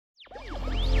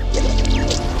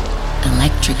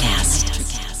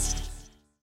Electrocast.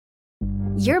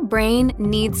 Your brain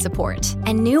needs support,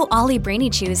 and new Ollie Brainy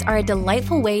Chews are a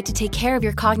delightful way to take care of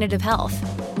your cognitive health.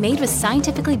 Made with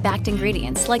scientifically backed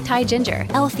ingredients like Thai ginger,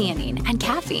 L-theanine, and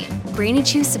caffeine, Brainy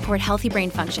Chews support healthy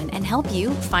brain function and help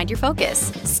you find your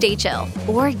focus, stay chill,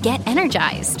 or get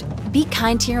energized. Be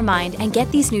kind to your mind and get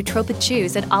these nootropic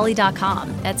chews at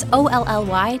ollie.com. That's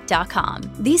OLLY.com.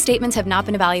 These statements have not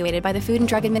been evaluated by the Food and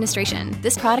Drug Administration.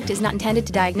 This product is not intended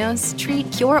to diagnose,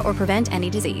 treat, cure, or prevent any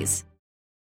disease.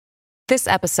 This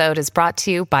episode is brought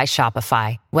to you by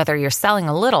Shopify. Whether you're selling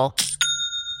a little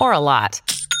or a lot,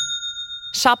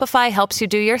 Shopify helps you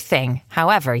do your thing,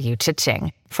 however you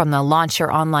cha-ching. From the launch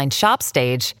your online shop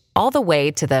stage, all the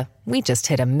way to the we just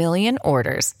hit 1 million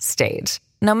orders stage.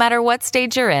 No matter what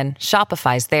stage you're in,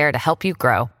 Shopify's there to help you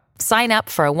grow. Sign up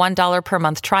for a $1 per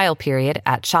month trial period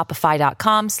at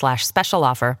shopify.com/special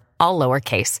offer, all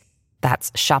lowercase.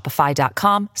 That's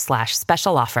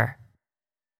shopify.com/special offer.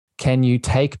 Can you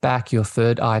take back your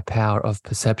third eye power of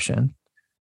perception,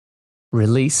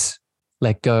 release,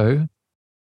 let go,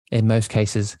 in most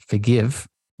cases, forgive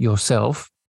yourself,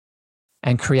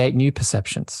 and create new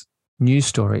perceptions, new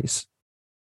stories,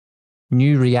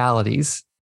 new realities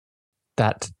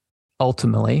that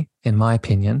ultimately, in my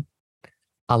opinion,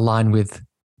 align with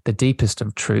the deepest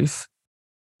of truth,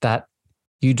 that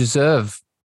you deserve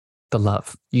the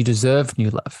love, you deserve new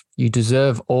love, you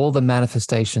deserve all the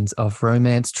manifestations of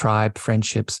romance, tribe,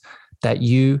 friendships that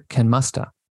you can muster.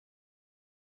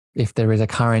 If there is a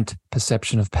current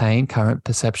perception of pain, current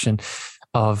perception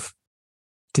of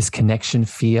disconnection,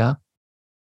 fear,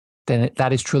 then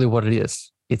that is truly what it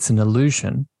is. It's an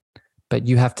illusion, but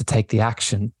you have to take the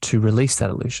action to release that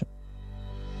illusion.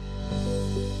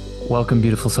 Welcome,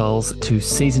 beautiful souls, to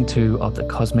season 2 of the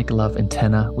Cosmic Love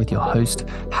Antenna with your host,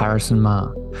 Harrison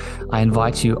Meagher. I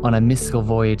invite you on a mystical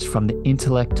voyage from the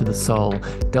intellect to the soul,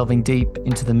 delving deep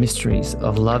into the mysteries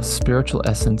of love's spiritual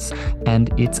essence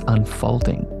and its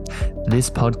unfolding. This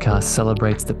podcast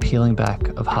celebrates the peeling back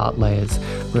of heart layers,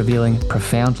 revealing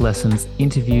profound lessons,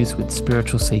 interviews with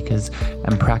spiritual seekers,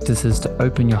 and practices to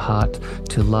open your heart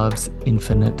to love's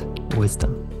infinite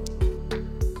wisdom.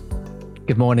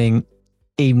 Good morning,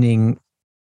 evening,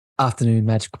 afternoon,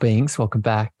 magical beings. Welcome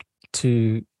back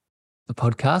to the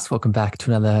podcast. Welcome back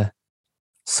to another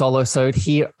solo-sode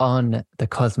here on the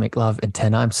Cosmic Love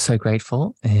Antenna. I'm so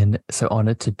grateful and so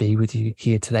honored to be with you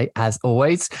here today. As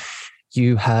always,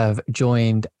 you have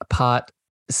joined part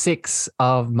 6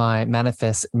 of my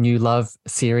Manifest New Love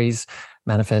series,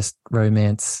 Manifest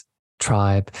Romance,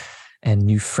 Tribe, and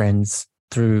New Friends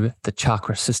through the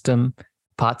chakra system.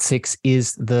 Part 6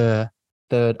 is the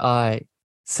third eye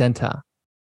center.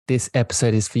 This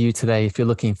episode is for you today if you're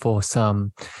looking for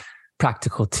some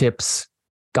practical tips,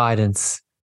 guidance,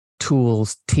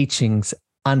 tools, teachings,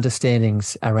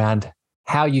 understandings around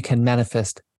how you can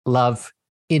manifest love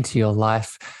into your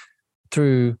life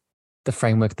through the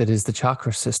framework that is the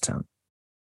chakra system.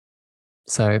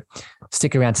 So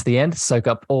stick around to the end, soak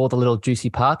up all the little juicy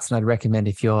parts. And I'd recommend,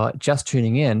 if you're just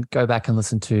tuning in, go back and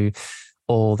listen to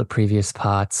all the previous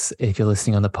parts. If you're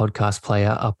listening on the podcast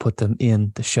player, I'll put them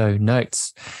in the show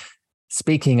notes.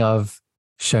 Speaking of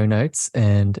show notes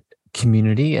and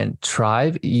community and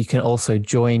tribe, you can also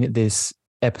join this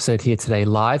episode here today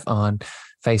live on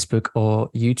Facebook or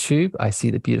YouTube. I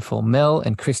see the beautiful Mel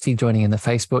and Christy joining in the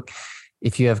Facebook.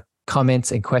 If you have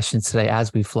comments and questions today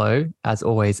as we flow, as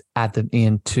always, add them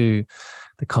into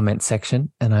the comment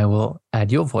section and I will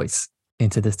add your voice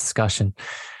into this discussion.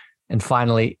 And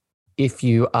finally, if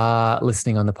you are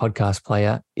listening on the podcast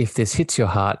player, if this hits your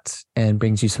heart and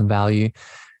brings you some value,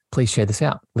 please share this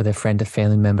out with a friend, a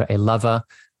family member, a lover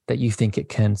that you think it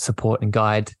can support and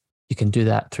guide. You can do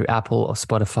that through Apple or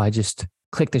Spotify. Just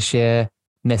click the share,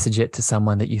 message it to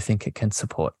someone that you think it can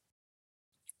support.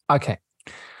 Okay,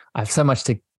 I have so much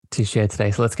to share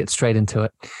today, so let's get straight into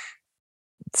it.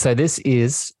 So this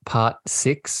is part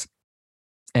 6,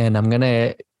 and I'm going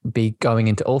to be going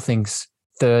into all things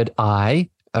third eye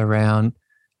around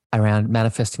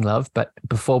manifesting love. But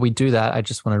before we do that, I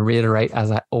just want to reiterate,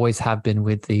 as I always have been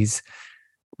with these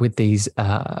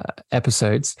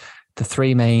episodes, the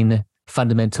 3 main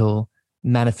fundamental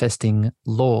manifesting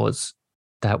laws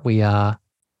that we are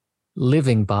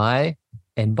living by,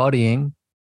 embodying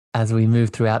as we move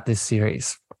throughout this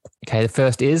series. Okay, the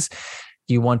first is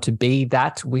you want to be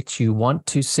that which you want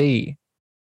to see.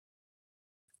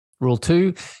 Rule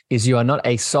 2 is you are not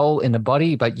a soul in a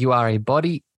body, but you are a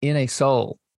body in a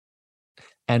soul.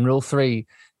 And rule 3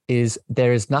 is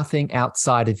there is nothing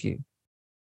outside of you.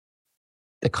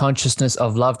 The consciousness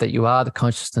of love that you are, the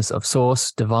consciousness of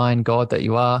source, divine God that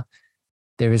you are,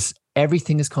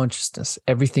 everything is consciousness.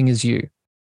 Everything is you.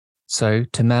 So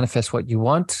to manifest what you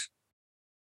want,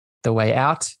 the way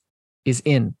out is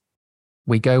in.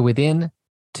 We go within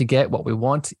to get what we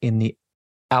want in the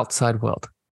outside world.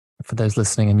 For those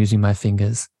listening, I'm using my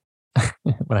fingers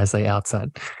when I say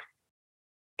outside.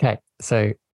 Okay,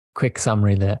 so quick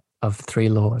summary there of the 3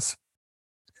 laws.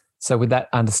 So with that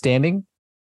understanding,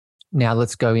 now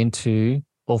let's go into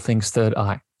all things third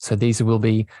eye. So these will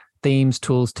be themes,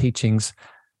 tools, teachings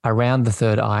around the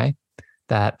third eye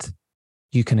that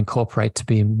you can incorporate to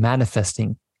be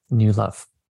manifesting new love.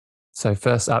 So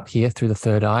first up here through the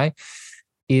third eye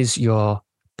is your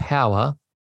power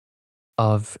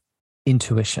of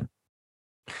intuition,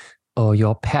 or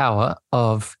your power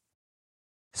of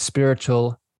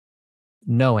spiritual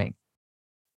knowing.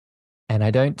 And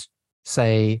I don't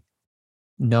say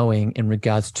knowing in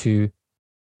regards to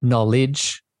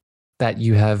knowledge that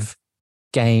you have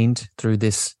gained through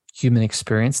this human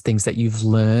experience, things that you've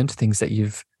learned, things that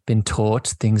you've been taught,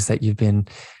 things that you've been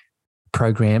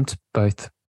programmed, both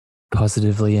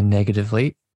positively and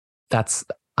negatively. That's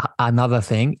another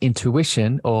thing.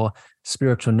 Intuition or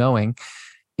spiritual knowing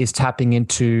is tapping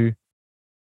into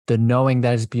the knowing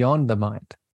that is beyond the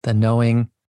mind, the knowing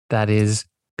that is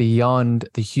beyond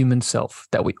the human self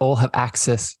that we all have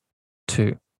access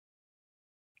to.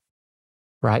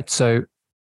 Right? So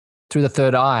through the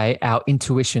third eye, our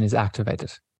intuition is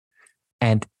activated.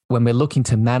 And when we're looking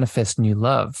to manifest new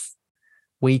love,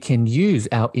 we can use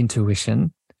our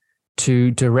intuition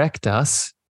to direct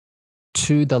us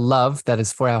to the love that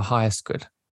is for our highest good,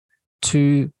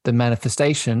 to the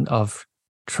manifestation of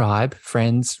tribe,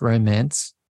 friends,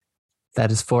 romance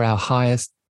that is for our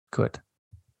highest good.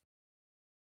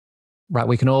 Right?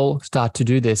 We can all start to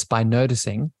do this by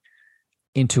noticing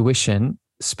intuition,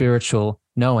 spiritual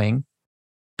knowing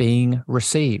being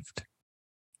received.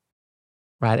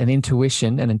 Right? An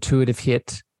intuition, an intuitive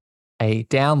hit, a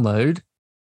download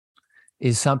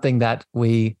is something that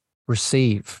we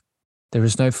receive. There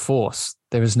is no force.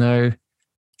 There is no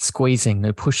squeezing,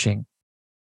 no pushing.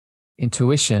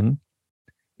 Intuition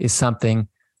is something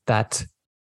that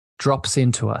drops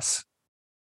into us.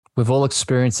 We've all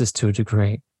experienced this to a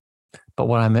degree. But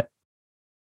what I'm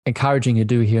encouraging you to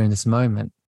do here in this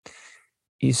moment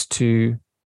is to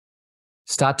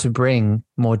start to bring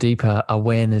more deeper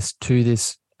awareness to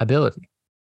this ability.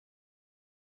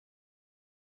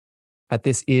 But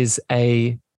this is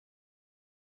a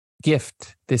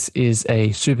gift. This is a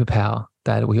superpower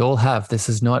that we all have. This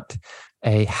is not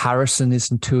a Harrison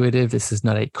is intuitive. This is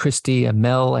not a Christy, a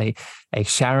Mel, a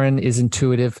Sharon is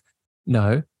intuitive.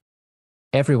 No,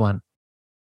 everyone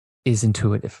is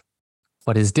intuitive.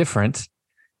 What is different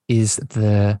is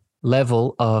the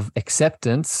level of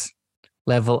acceptance,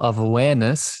 level of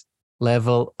awareness,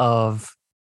 level of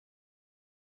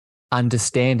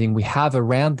understanding we have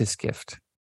around this gift.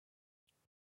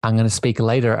 I'm going to speak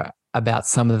later about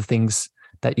some of the things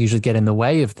that usually get in the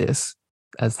way of this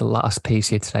as the last piece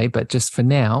here today. But just for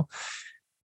now,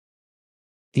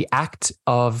 the act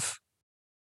of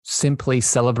simply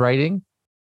celebrating,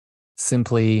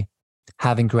 simply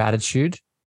having gratitude,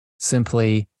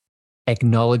 simply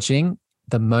acknowledging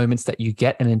the moments that you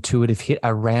get an intuitive hit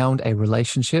around a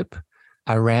relationship,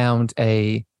 around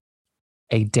a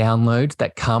download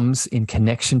that comes in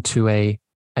connection to a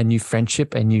new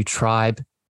friendship, a new tribe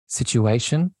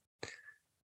situation,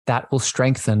 that will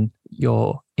strengthen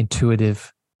your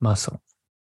intuitive muscle.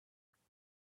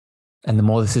 And the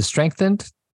more this is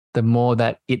strengthened, the more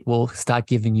that it will start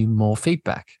giving you more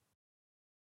feedback.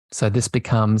 So this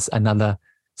becomes another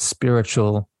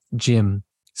spiritual gym,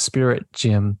 spirit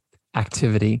gym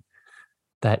activity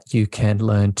that you can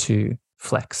learn to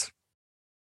flex.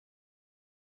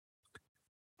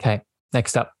 Okay,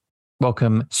 next up,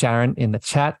 welcome Sharon in the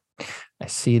chat. I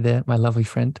see there, my lovely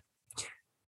friend.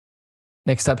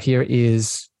 Next up here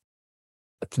is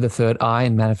the third eye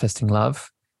in manifesting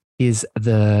love is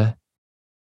the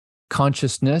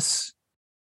consciousness,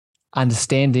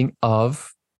 understanding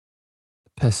of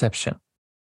perception.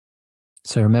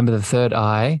 So remember, the third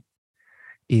eye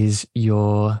is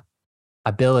your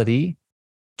ability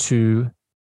to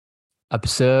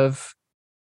observe.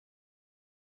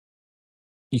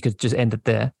 You could just end it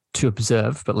there, to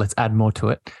observe, but let's add more to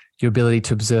it. Your ability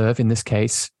to observe, in this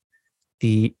case,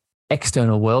 the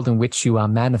external world in which you are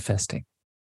manifesting.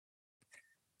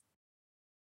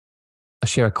 I'll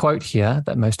share a quote here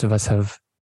that most of us have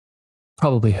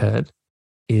probably heard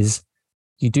is,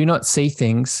 you do not see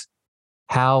things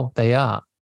how they are.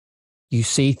 You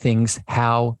see things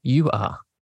how you are.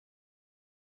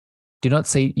 You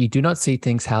do not see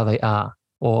things how they are,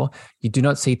 or you do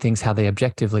not see things how they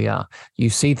objectively are. You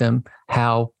see them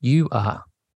how you are.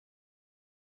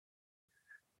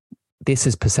 this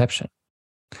is perception.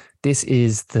 This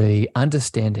is the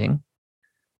understanding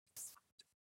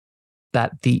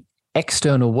that the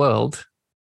external world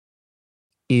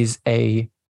is a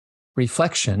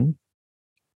reflection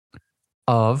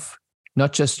of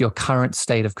not just your current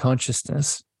state of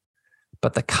consciousness,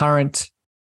 but the current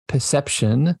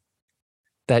perception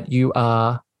that you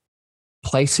are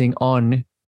placing on,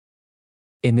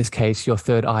 in this case, your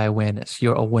third eye awareness,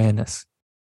 your awareness.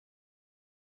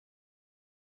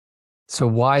 So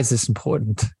why is this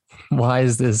important? Why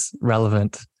is this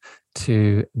relevant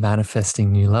to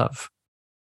manifesting new love?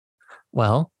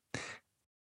 Well,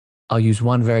 I'll use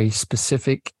one very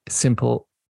specific, simple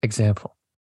example.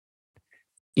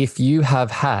 If you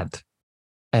have had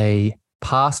a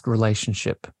past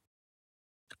relationship,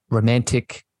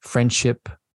 romantic friendship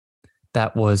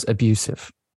that was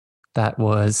abusive, that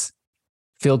was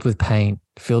filled with pain,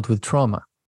 filled with trauma,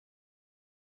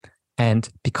 and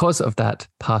because of that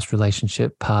past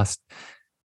relationship, past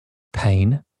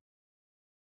pain,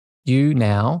 you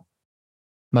now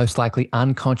most likely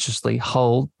unconsciously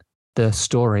hold the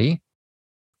story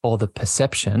or the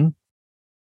perception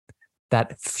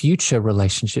that future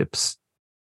relationships,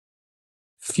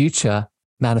 future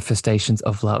manifestations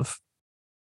of love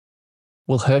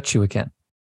will hurt you again,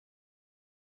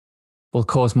 will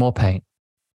cause more pain,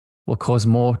 will cause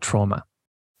more trauma.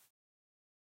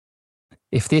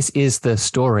 If this is the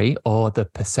story or the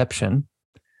perception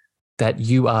that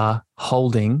you are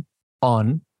holding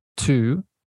on to,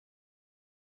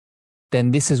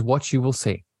 then this is what you will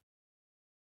see.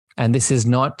 And this is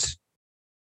not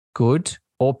good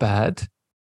or bad.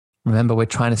 Remember, we're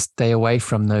trying to stay away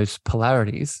from those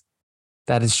polarities.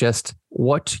 That is just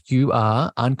what you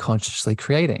are unconsciously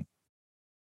creating.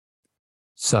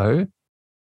 So,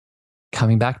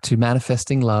 coming back to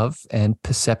manifesting love and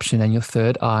perception and your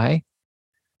third eye,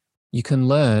 you can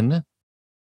learn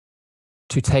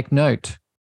to take note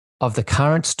of the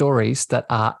current stories that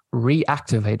are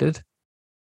reactivated,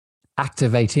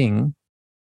 activating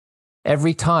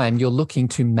every time you're looking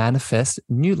to manifest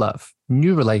new love,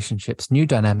 new relationships, new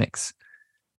dynamics.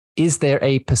 Is there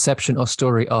a perception or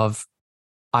story of,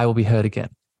 I will be hurt again?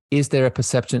 Is there a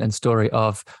perception and story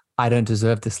of, I don't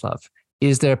deserve this love?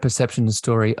 Is there a perception and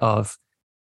story of,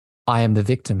 I am the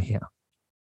victim here?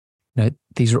 You know,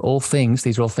 these are all things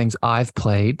I've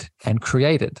played and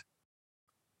created.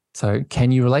 So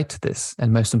can you relate to this?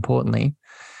 And most importantly,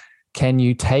 can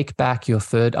you take back your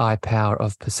third eye power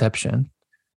of perception,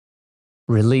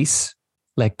 release,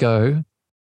 let go,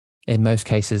 in most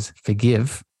cases,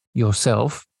 forgive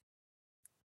yourself,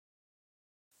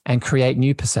 and create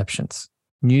new perceptions,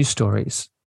 new stories,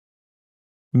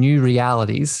 new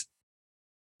realities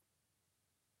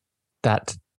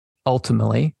that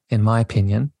ultimately, in my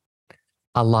opinion,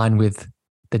 align with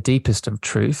the deepest of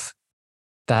truth,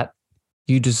 that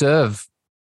you deserve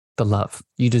the love.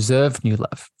 You deserve new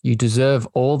love. You deserve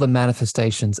all the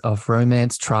manifestations of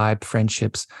romance, tribe,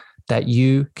 friendships that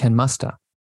you can muster.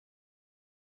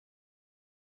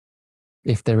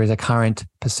 If there is a current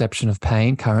perception of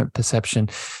pain, current perception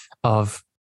of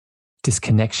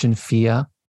disconnection, fear,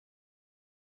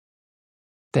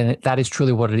 then that is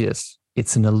truly what it is.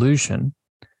 It's an illusion,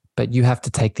 but you have to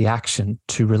take the action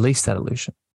to release that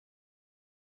illusion.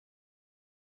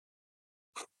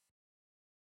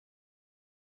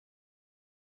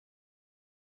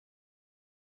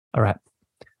 All right,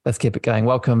 let's keep it going.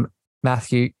 Welcome,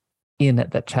 Matthew, in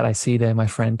at that chat I see there, my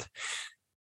friend.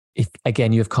 If,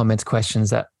 again, you have comments, questions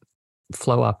that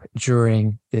flow up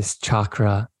during this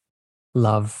chakra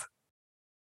love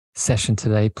session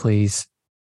today, please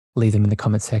leave them in the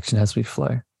comment section as we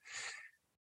flow.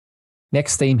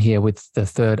 Next theme here with the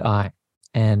third eye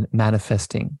and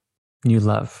manifesting new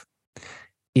love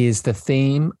is the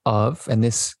theme of, and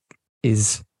this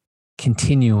is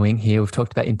continuing here. We've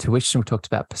talked about intuition, we've talked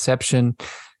about perception,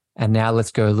 and now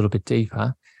let's go a little bit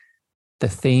deeper. The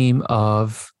theme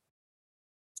of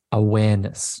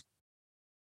awareness.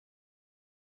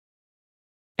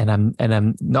 And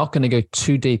I'm not going to go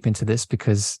too deep into this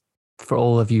because for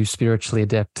all of you spiritually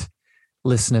adept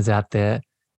listeners out there,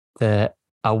 the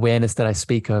awareness that I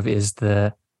speak of is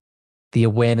the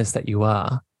awareness that you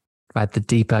are, right? The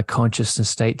deeper consciousness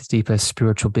state, the deeper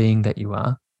spiritual being that you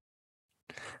are.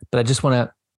 But I just want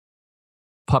to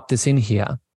pop this in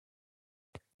here.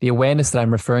 The awareness that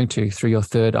I'm referring to through your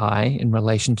third eye in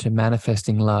relation to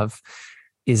manifesting love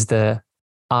is the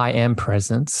I am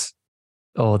presence,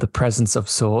 or the presence of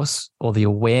source, or the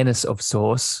awareness of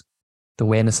source, the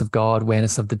awareness of God,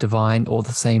 awareness of the divine, all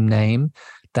the same name,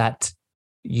 that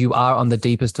you are on the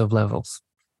deepest of levels,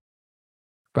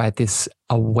 right? This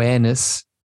awareness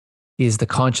is the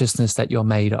consciousness that you're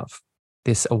made of.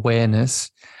 this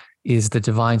awareness is the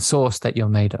divine source that you're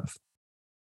made of.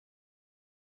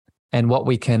 And what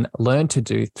we can learn to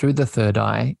do through the third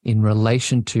eye in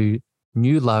relation to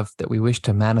new love that we wish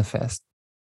to manifest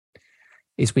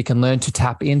is we can learn to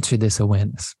tap into this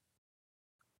awareness.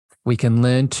 We can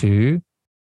learn to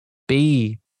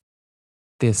be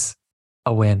this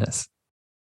awareness.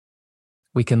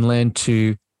 We can learn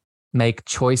to make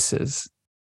choices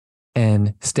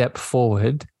and step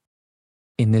forward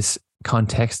in this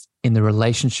context, in the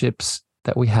relationships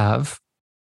that we have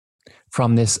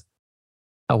from this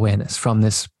awareness, from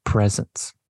this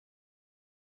presence,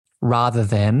 rather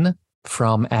than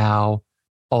from our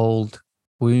old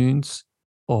wounds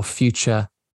or future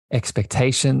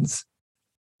expectations.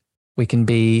 We can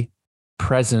be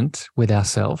present with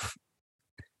ourselves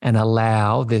and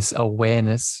allow this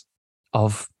awareness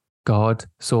of God,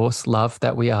 source, love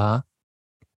that we are,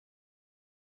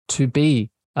 to be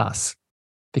us,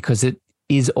 because it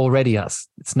is already us.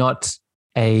 It's not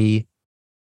a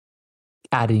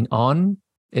adding on.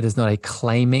 It is not a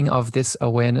claiming of this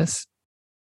awareness.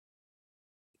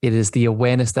 It is the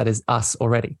awareness that is us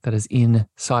already, that is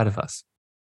inside of us,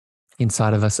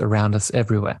 around us,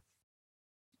 everywhere.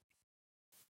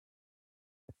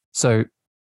 So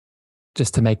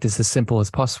just to make this as simple as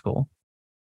possible,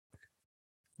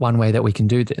 one way that we can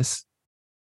do this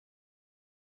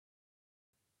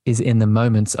is in the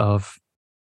moments of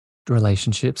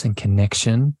relationships and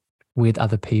connection with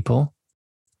other people,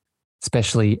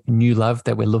 especially new love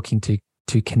that we're looking to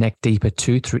connect deeper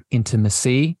to through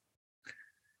intimacy.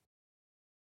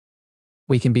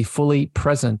 We can be fully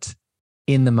present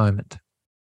in the moment.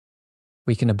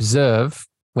 We can observe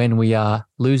when we are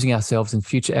losing ourselves in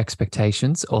future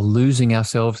expectations or losing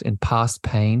ourselves in past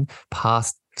pain,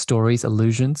 past stories,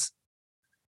 illusions,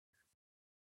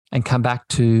 and come back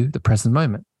to the present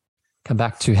moment. Come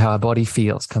back to how our body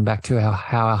feels. Come back to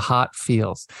how our heart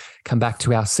feels. Come back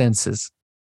to our senses,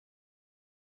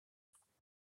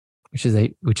 which is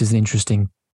an interesting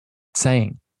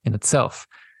saying in itself.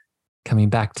 Coming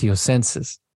back to your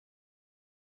senses.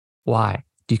 Why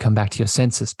do you come back to your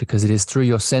senses? Because it is through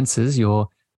your senses, your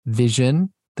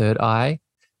vision, third eye,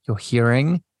 your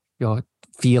hearing, your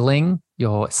feeling,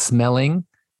 your smelling,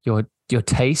 your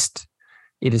taste.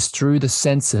 It is through the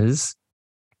senses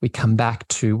we come back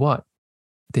to what?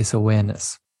 This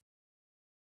awareness.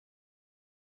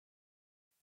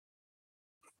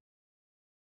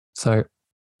 So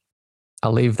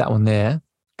I'll leave that one there,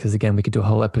 because again, we could do a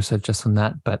whole episode just on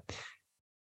that. But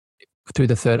through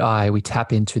the third eye, we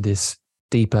tap into this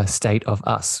deeper state of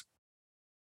us.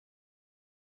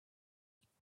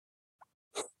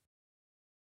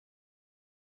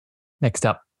 Next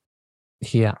up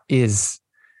here is,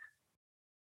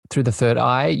 through the third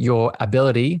eye, your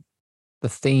ability, the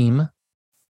theme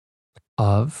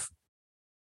of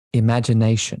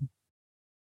imagination.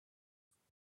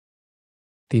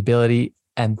 The ability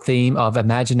and theme of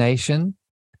imagination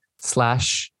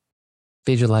 /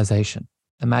 visualization.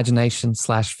 Imagination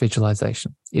 /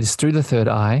 visualization. It is through the third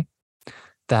eye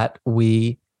that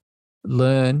we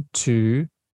learn to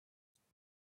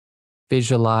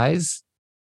visualize,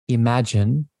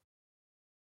 imagine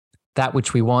that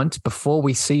which we want before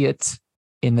we see it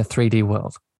in the 3D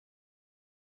world.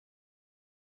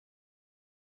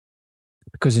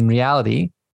 Because in reality,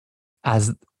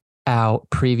 as our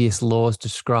previous laws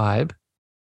describe,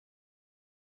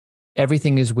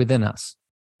 everything is within us.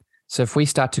 So if we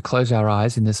start to close our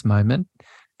eyes in this moment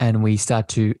and we start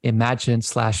to imagine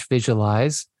 /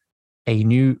 visualize a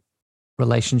new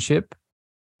relationship,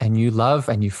 a new love,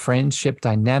 a new friendship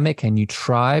dynamic, a new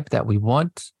tribe that we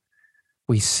want,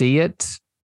 we see it,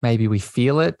 maybe we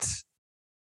feel it,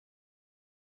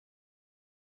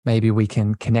 maybe we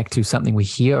can connect to something we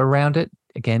hear around it,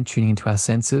 again, tuning into our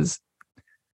senses.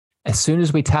 As soon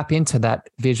as we tap into that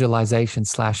visualization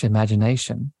 /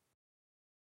 imagination,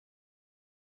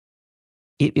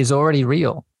 it is already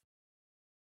real.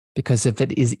 Because if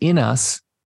it is in us,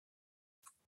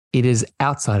 it is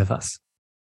outside of us.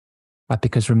 Right?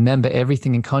 Because remember,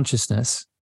 everything in consciousness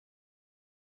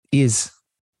is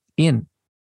in.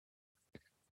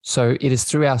 So it is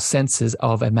through our senses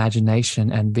of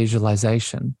imagination and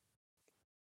visualization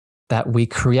that we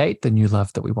create the new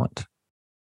love that we want.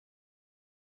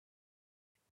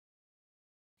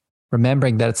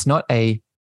 Remembering that it's not a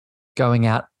going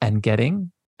out and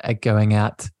getting, a going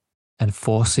out and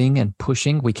forcing and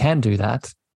pushing. We can do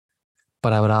that.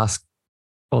 But I would ask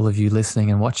all of you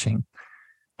listening and watching,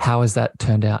 how has that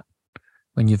turned out?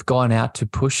 When you've gone out to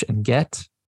push and get,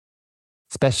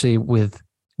 especially with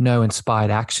no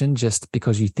inspired action, just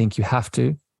because you think you have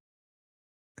to,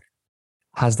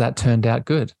 has that turned out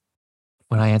good?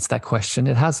 when I answer that question,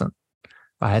 it hasn't,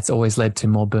 right? It's always led to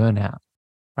more burnout,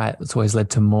 right? It's always led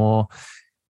to more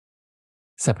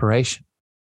separation.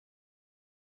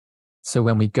 So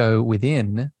when we go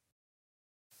within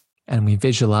and we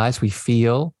visualize, we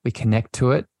feel, we connect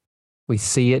to it, we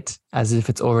see it as if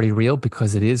it's already real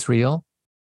because it is real.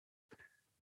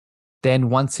 Then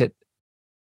once it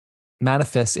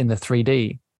manifests in the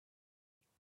 3D,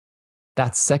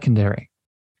 that's secondary.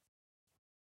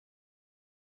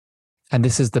 And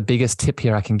this is the biggest tip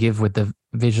here I can give with the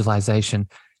visualization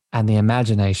and the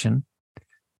imagination.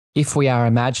 If we are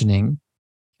imagining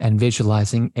and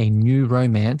visualizing a new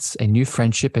romance, a new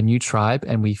friendship, a new tribe,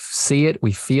 and we see it,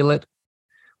 we feel it,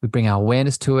 we bring our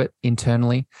awareness to it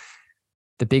internally,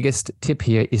 the biggest tip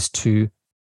here is to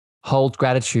hold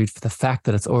gratitude for the fact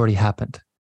that it's already happened,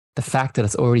 the fact that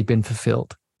it's already been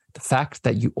fulfilled, the fact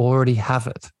that you already have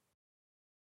it.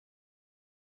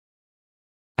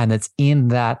 And it's in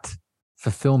that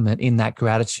fulfillment, in that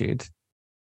gratitude,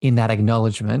 in that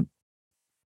acknowledgement,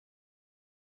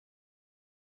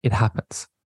 it happens.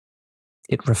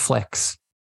 It reflects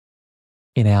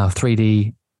in our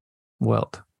 3D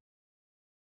world.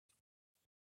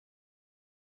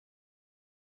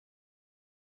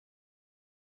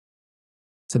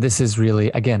 So this is really,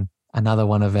 again, another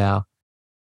one of our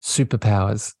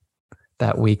superpowers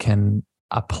that we can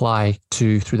apply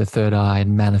to through the third eye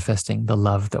and manifesting the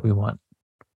love that we want.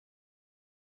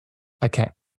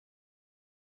 Okay.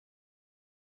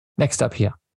 Next up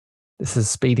here. This is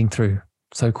speeding through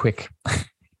so quick.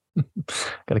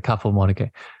 Got a couple more to go.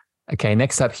 Okay,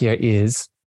 next up here is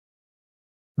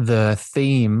the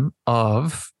theme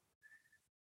of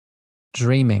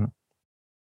dreaming.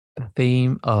 The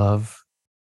theme of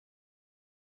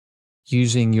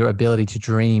using your ability to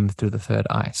dream through the third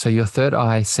eye. So your third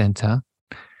eye center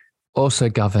also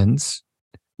governs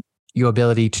your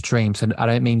ability to dream. So I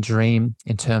don't mean dream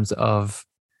in terms of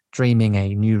dreaming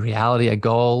a new reality, a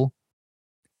goal.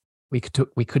 We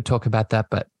could talk about that,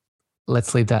 but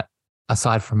let's leave that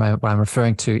aside for a moment. What I'm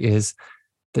referring to is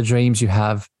the dreams you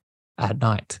have at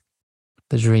night,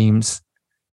 the dreams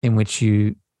in which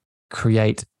you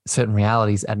create certain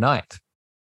realities at night.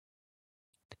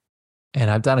 And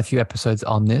I've done a few episodes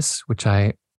on this, which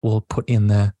I will put in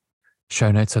the show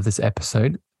notes of this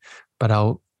episode, but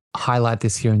I'll highlight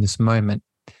this here in this moment.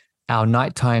 Our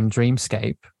nighttime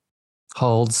dreamscape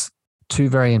holds two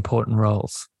very important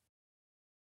roles.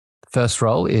 The first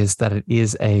role is that it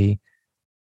is a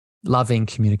loving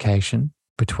communication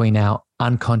between our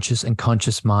unconscious and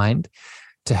conscious mind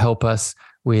to help us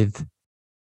with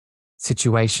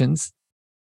situations,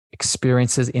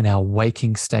 experiences in our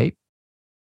waking state.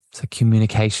 So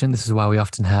communication, this is why we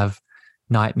often have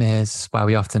nightmares, why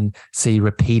we often see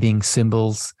repeating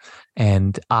symbols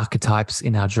and archetypes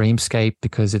in our dreamscape,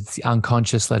 because it's the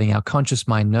unconscious letting our conscious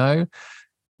mind know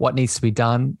what needs to be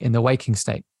done in the waking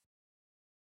state.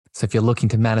 So if you're looking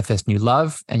to manifest new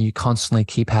love and you constantly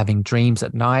keep having dreams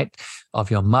at night of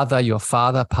your mother, your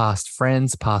father, past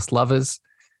friends, past lovers,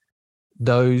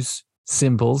 those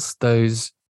symbols,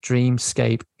 those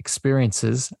dreamscape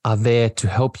experiences are there to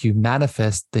help you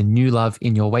manifest the new love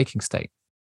in your waking state.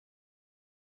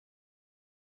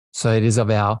 So it is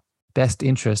of our best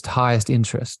interest, highest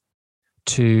interest,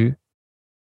 to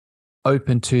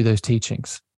open to those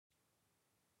teachings,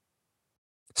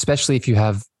 especially if you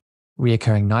have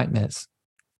reoccurring nightmares,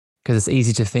 because it's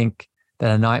easy to think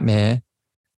that a nightmare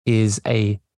is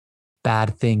a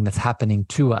bad thing that's happening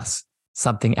to us.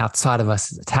 Something outside of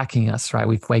us is attacking us, right?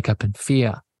 We wake up in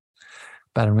fear.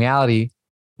 But in reality,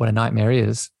 what a nightmare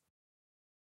is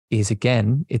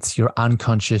again, it's your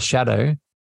unconscious shadow,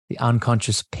 the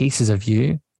unconscious pieces of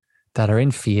you that are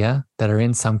in fear, that are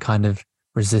in some kind of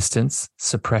resistance,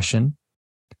 suppression,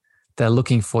 that are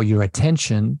looking for your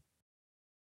attention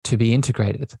to be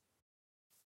integrated,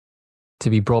 to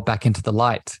be brought back into the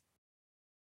light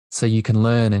so you can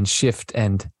learn and shift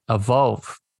and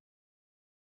evolve.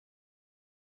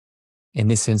 In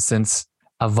this instance,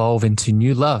 evolve into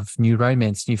new love, new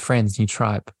romance, new friends, new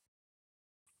tribe.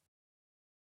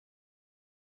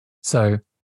 So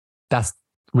that's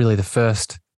really the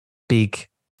first big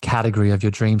category of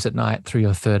your dreams at night through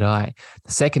your third eye.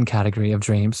 The second category of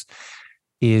dreams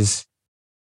is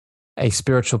a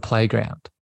spiritual playground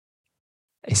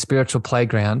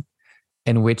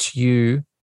in which you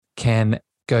can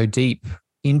go deep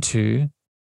into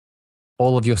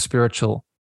all of your spiritual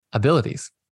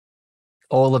abilities.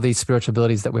 All of these spiritual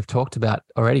abilities that we've talked about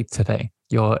already today,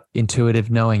 your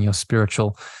intuitive knowing, your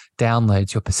spiritual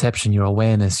downloads, your perception, your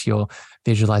awareness, your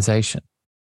visualization.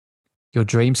 Your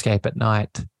dreamscape at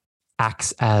night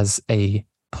acts as a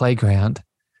playground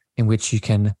in which you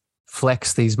can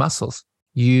flex these muscles,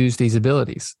 use these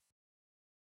abilities.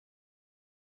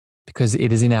 Because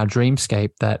it is in our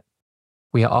dreamscape that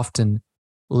we are often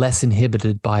less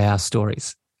inhibited by our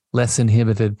stories, less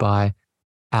inhibited by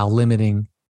our limiting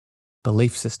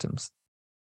belief systems.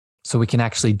 So we can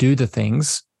actually do the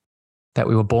things that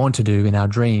we were born to do in our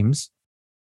dreams.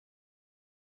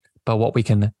 But what we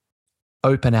can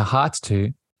open our hearts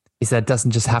to is that it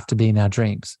doesn't just have to be in our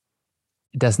dreams.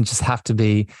 It doesn't just have to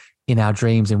be in our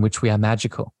dreams in which we are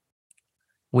magical.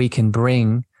 We can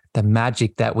bring the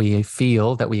magic that we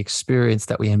feel, that we experience,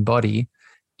 that we embody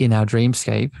in our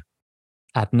dreamscape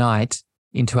at night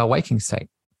into our waking state.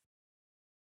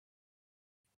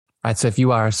 Right? So if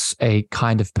you are a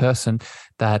kind of person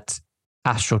that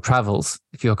astral travels,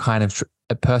 if you're a kind of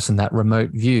a person that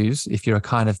remote views, if you're a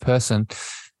kind of person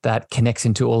that connects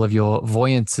into all of your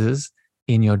voyances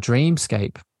in your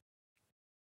dreamscape,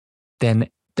 then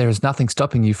there is nothing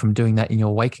stopping you from doing that in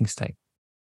your waking state.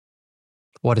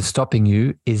 What is stopping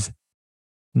you is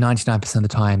 99% of the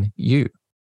time you.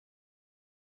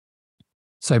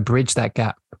 So bridge that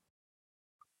gap.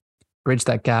 Bridge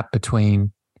that gap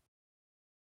between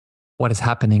what is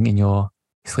happening in your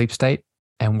sleep state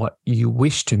and what you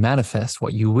wish to manifest,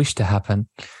 what you wish to happen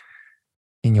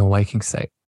in your waking state.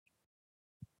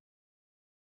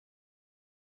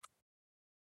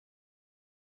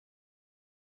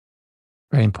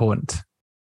 Very important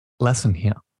lesson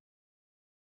here.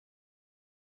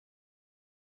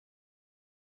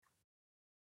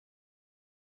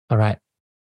 All right.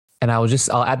 And I'll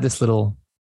add this little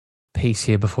piece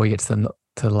here before we get to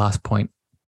the last point.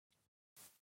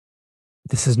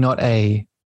 This is not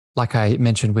like I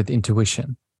mentioned with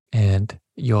intuition and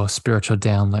your spiritual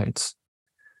downloads.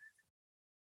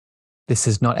 This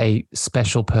is not a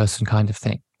special person kind of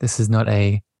thing. This is not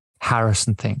a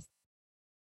Harrison thing.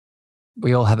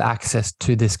 We all have access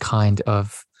to this kind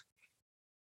of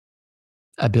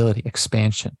ability,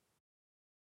 expansion,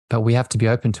 but we have to be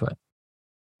open to it.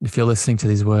 If you're listening to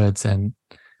these words and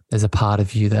there's a part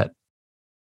of you that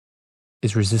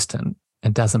is resistant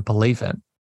and doesn't believe it,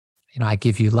 I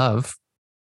give you love,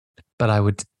 but I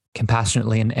would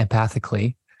compassionately and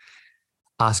empathically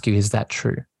ask you, is that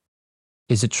true?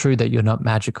 Is it true that you're not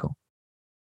magical?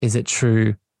 Is it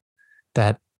true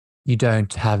that you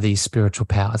don't have these spiritual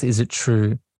powers? Is it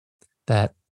true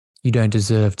that you don't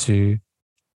deserve to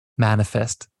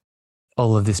manifest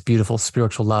all of this beautiful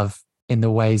spiritual love in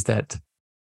the ways that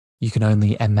you can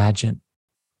only imagine?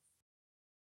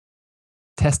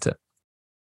 Test it.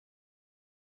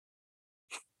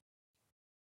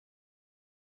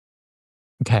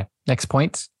 Okay, next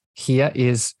point here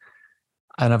is,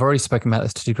 and I've already spoken about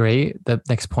this to a degree, the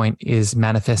next point is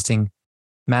manifesting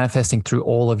through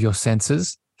all of your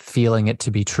senses, feeling it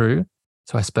to be true.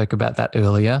 So I spoke about that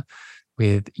earlier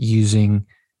with using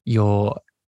all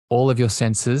of your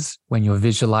senses when you're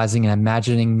visualizing and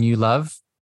imagining new love,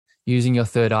 using your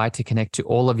third eye to connect to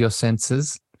all of your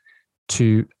senses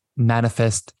to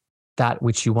manifest that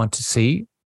which you want to see.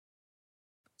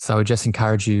 So I would just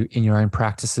encourage you in your own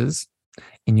practices,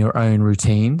 in your own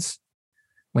routines,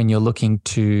 when you're looking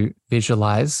to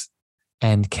visualize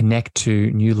and connect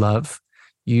to new love,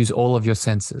 use all of your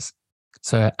senses.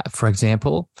 So for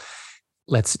example,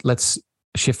 let's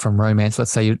shift from romance.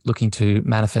 Let's say you're looking to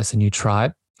manifest a new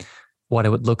tribe. What it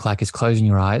would look like is closing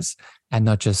your eyes and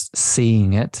not just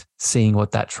seeing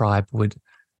what that tribe would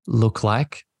look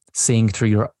like, seeing through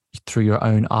your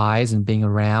own eyes and being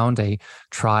around a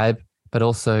tribe, but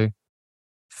also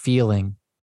feeling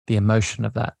the emotion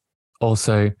of that.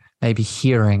 Also maybe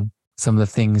hearing some of the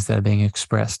things that are being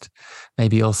expressed,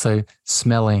 maybe also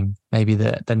smelling maybe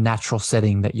the natural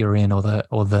setting that you're in or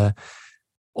the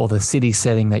city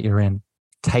setting that you're in,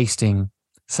 tasting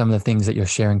some of the things that you're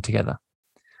sharing together.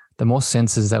 The more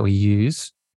senses that we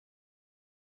use,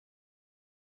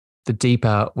 the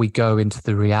deeper we go into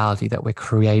the reality that we're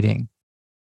creating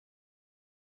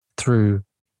through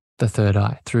the third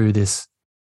eye, through this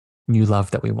new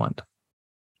love that we want.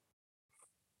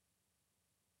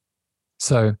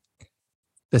 So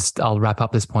I'll wrap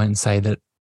up this point and say that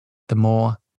the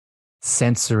more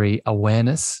sensory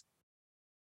awareness,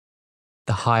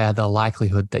 the higher the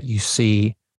likelihood that you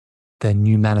see the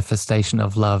new manifestation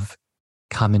of love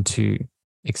come into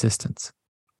existence.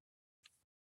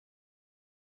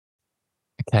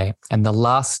 Okay, and the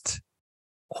last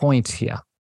point here,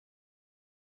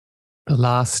 the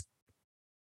last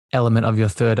element of your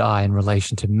third eye in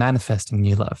relation to manifesting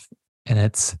new love, and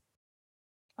it's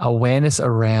awareness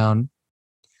around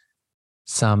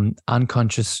some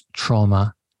unconscious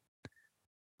trauma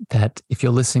that if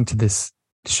you're listening to this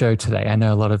show today, I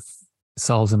know a lot of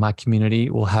souls in my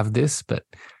community will have this, but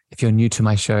if you're new to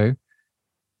my show,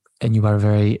 and you are a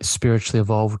very spiritually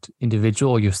evolved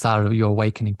individual, or you've started your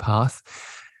awakening path,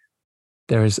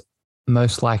 there is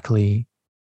most likely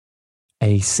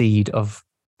a seed of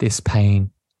this pain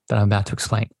that I'm about to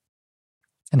explain.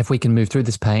 And if we can move through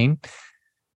this pain,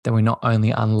 then we not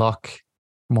only unlock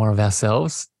more of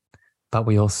ourselves, but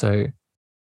we also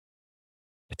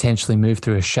potentially move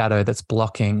through a shadow that's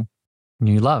blocking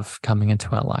new love coming into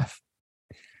our life.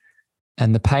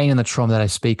 And the pain and the trauma that I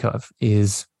speak of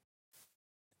is,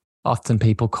 often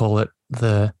people call it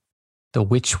the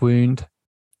witch wound.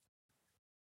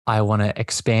 I want to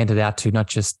expand it out to not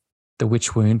just the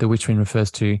witch wound. The witch wound refers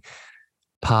to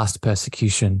past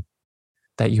persecution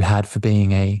that you had for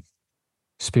being a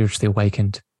spiritually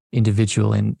awakened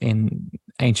individual in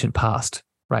ancient past,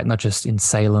 right? Not just in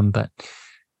Salem, but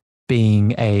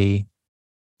being a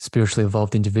spiritually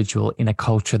evolved individual in a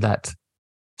culture that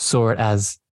saw it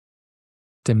as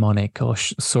demonic, or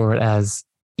saw it as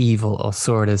evil, or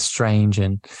saw it as strange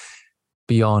and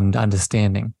beyond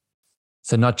understanding.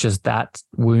 So not just that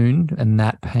wound and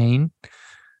that pain,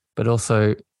 but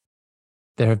also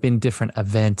there have been different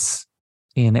events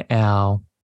in our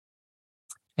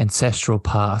ancestral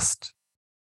past,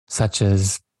 such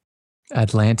as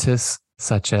Atlantis,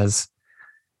 such as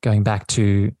going back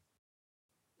to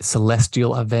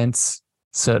celestial events,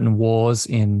 certain wars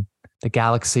in the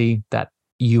galaxy that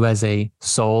you as a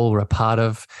soul were a part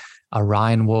of,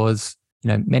 Orion Wars,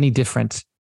 many different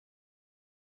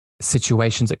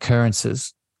situations,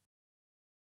 occurrences.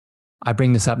 I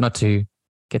bring this up not to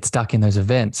get stuck in those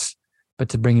events, but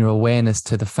to bring your awareness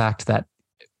to the fact that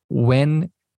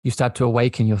when you start to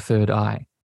awaken your third eye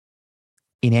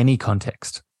in any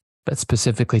context, but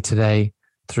specifically today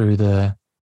through the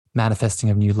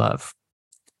manifesting of new love,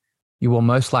 you will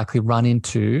most likely run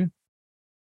into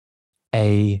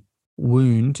a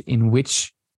wound in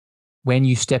which, when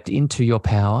you stepped into your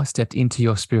power, stepped into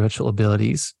your spiritual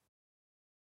abilities,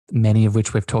 many of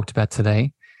which we've talked about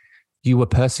today, you were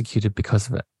persecuted because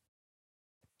of it.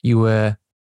 You were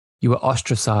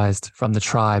ostracized from the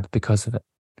tribe because of it.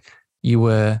 You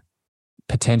were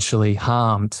potentially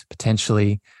harmed,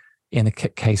 potentially in the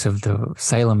case of the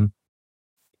Salem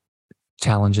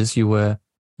challenges, you were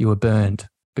burned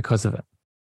because of it.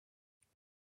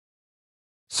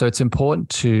 So it's important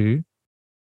to,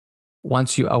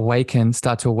 once you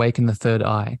start to awaken the third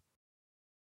eye,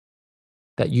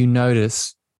 that you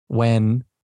notice when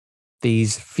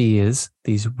these fears,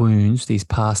 these wounds, these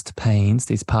past pains,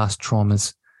 these past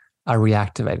traumas are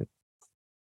reactivated.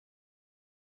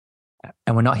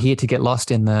 And we're not here to get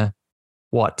lost in the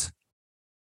what,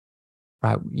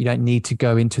 right? You don't need to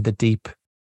go into the deep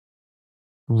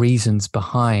reasons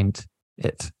behind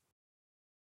it,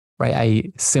 right?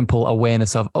 A simple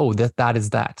awareness of, that is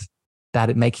that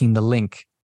it making the link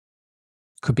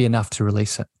could be enough to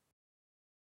release it.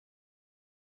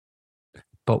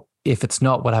 But if it's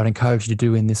not, what I would encourage you to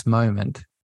do in this moment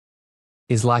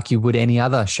is, like you would any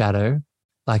other shadow,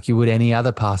 like you would any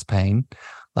other past pain,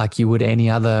 like you would any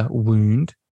other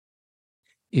wound,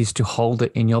 is to hold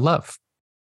it in your love,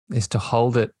 is to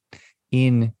hold it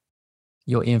in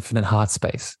your infinite heart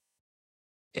space.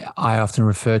 I often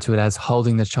refer to it as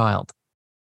holding the child.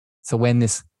 So when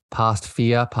this past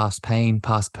fear, past pain,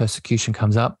 past persecution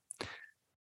comes up,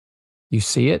 you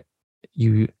see it,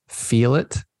 you feel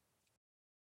it,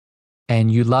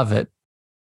 and you love it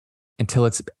until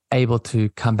it's able to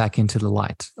come back into the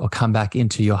light or come back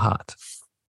into your heart.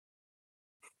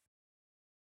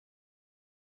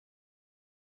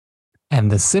 And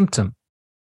the symptom,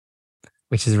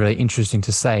 which is really interesting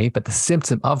to say, but the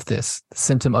symptom of this, the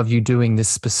symptom of you doing this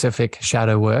specific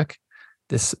shadow work,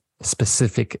 this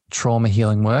specific trauma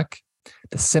healing work,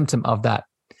 the symptom of that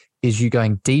is you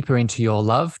going deeper into your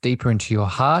love, deeper into your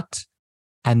heart,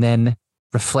 and then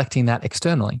reflecting that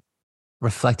externally,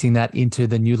 reflecting that into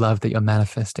the new love that you're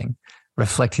manifesting,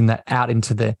 reflecting that out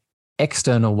into the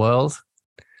external world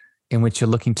in which you're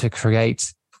looking to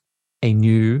create a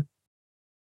new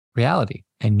reality,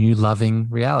 a new loving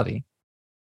reality.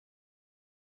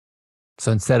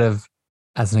 So instead of,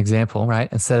 as an example, right,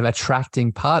 instead of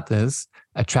attracting partners,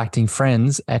 attracting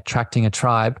friends, attracting a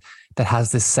tribe that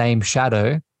has this same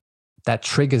shadow that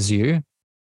triggers you,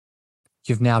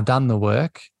 you've now done the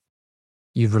work,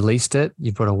 you've released it,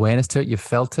 you've brought awareness to it, you've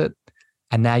felt it,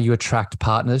 and now you attract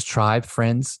partners, tribe,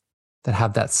 friends that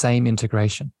have that same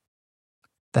integration,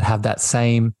 that have that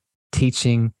same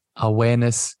teaching,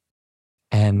 awareness,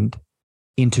 and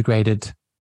integrated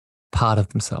part of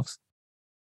themselves.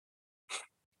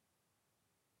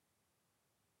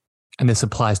 And this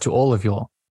applies to all of your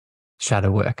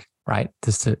shadow work, right?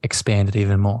 Just to expand it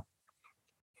even more.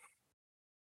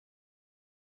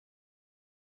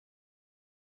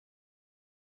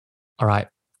 All right.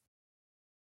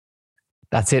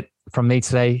 That's it from me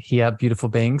today here, beautiful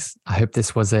beings. I hope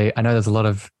this was I know there's a lot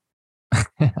of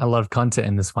a lot of content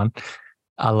in this one,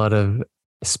 a lot of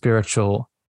spiritual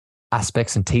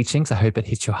aspects and teachings. I hope it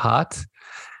hits your heart.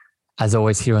 As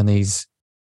always, here on these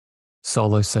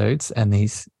solo-sodes and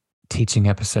these teaching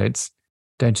episodes,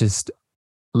 don't just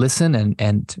listen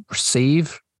and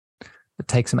receive, but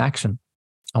take some action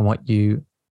on what you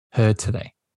heard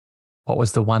today. What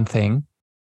was the one thing?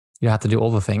 You don't have to do all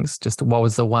the things. Just what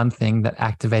was the one thing that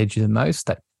activated you the most,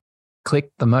 that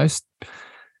clicked the most,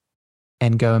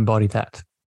 and go embody that.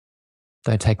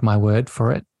 Don't take my word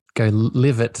for it. Go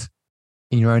live it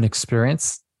in your own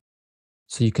experience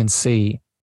so you can see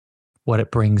what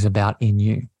it brings about in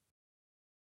you.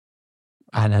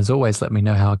 And as always, let me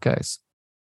know how it goes.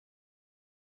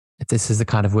 If this is the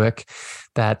kind of work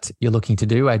that you're looking to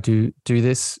do, I do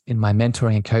this in my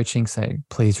mentoring and coaching. So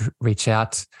please reach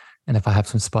out. And if I have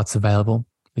some spots available,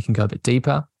 we can go a bit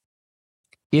deeper.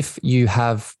 If you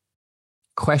have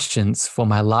questions for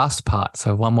my last part,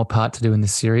 so one more part to do in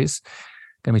this series,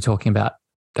 I'm going to be talking about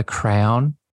the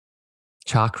crown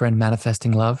chakra and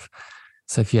manifesting love.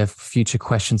 So if you have future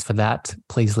questions for that,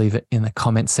 please leave it in the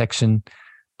comment section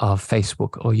of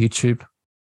Facebook or YouTube.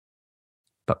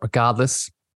 But regardless,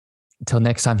 until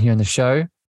next time here on the show,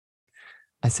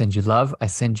 I send you love, I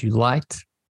send you light,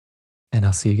 and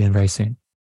I'll see you again very soon.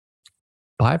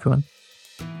 Bye, everyone.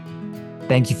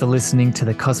 Thank you for listening to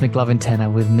the Cosmic Love Antenna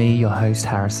with me, your host,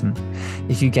 Harrison.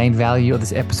 If you gained value or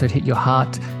this episode hit your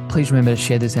heart, please remember to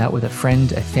share this out with a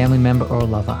friend, a family member, or a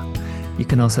lover. You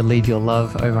can also leave your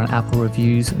love over on Apple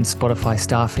reviews and Spotify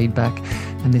star feedback,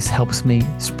 and this helps me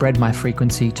spread my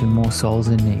frequency to more souls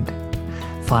in need.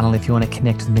 Finally, if you want to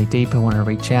connect with me deeper, want to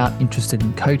reach out, interested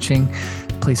in coaching,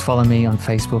 please follow me on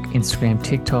Facebook, Instagram,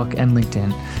 TikTok, and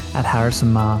LinkedIn at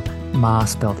Harrison Meagher, Meagher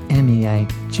spelled Meagher.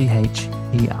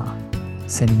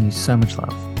 Sending you so much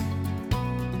love.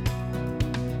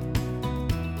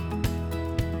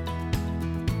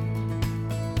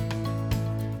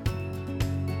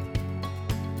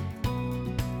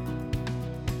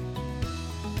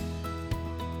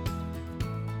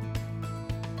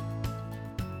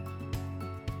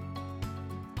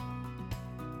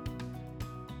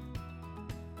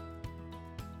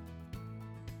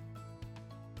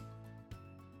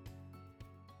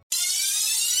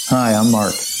 Hi, I'm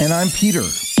Mark. And I'm Peter.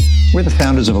 We're the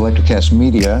founders of Electrocast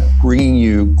Media, bringing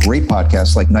you great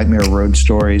podcasts like Nightmare Road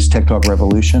Stories, Tech Talk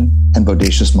Revolution, and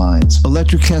Bodacious Minds.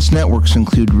 Electrocast networks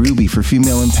include Ruby for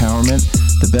female empowerment,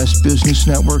 the Best Business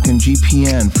Network, and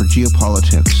GPN for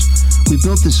geopolitics. We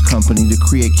built this company to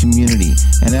create community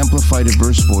and amplify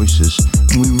diverse voices,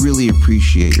 and we really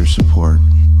appreciate your support.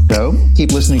 So,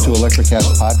 keep listening to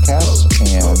Electrocast podcasts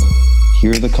and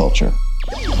hear the culture.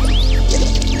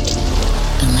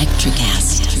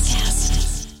 Electrocast.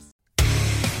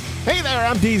 Hey there,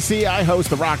 I'm DC. I host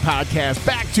the Rock Podcast,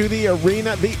 Back to the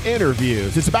Arena, The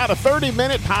Interviews. It's about a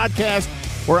 30-minute podcast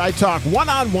where I talk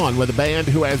one-on-one with a band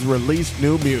who has released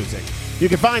new music. You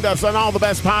can find us on all the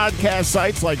best podcast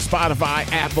sites like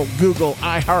Spotify, Apple, Google,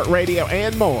 iHeartRadio,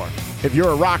 and more. If you're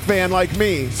a rock fan like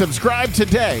me, subscribe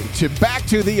today to Back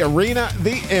to the Arena,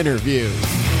 The Interviews.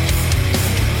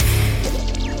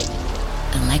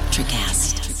 Electrocast.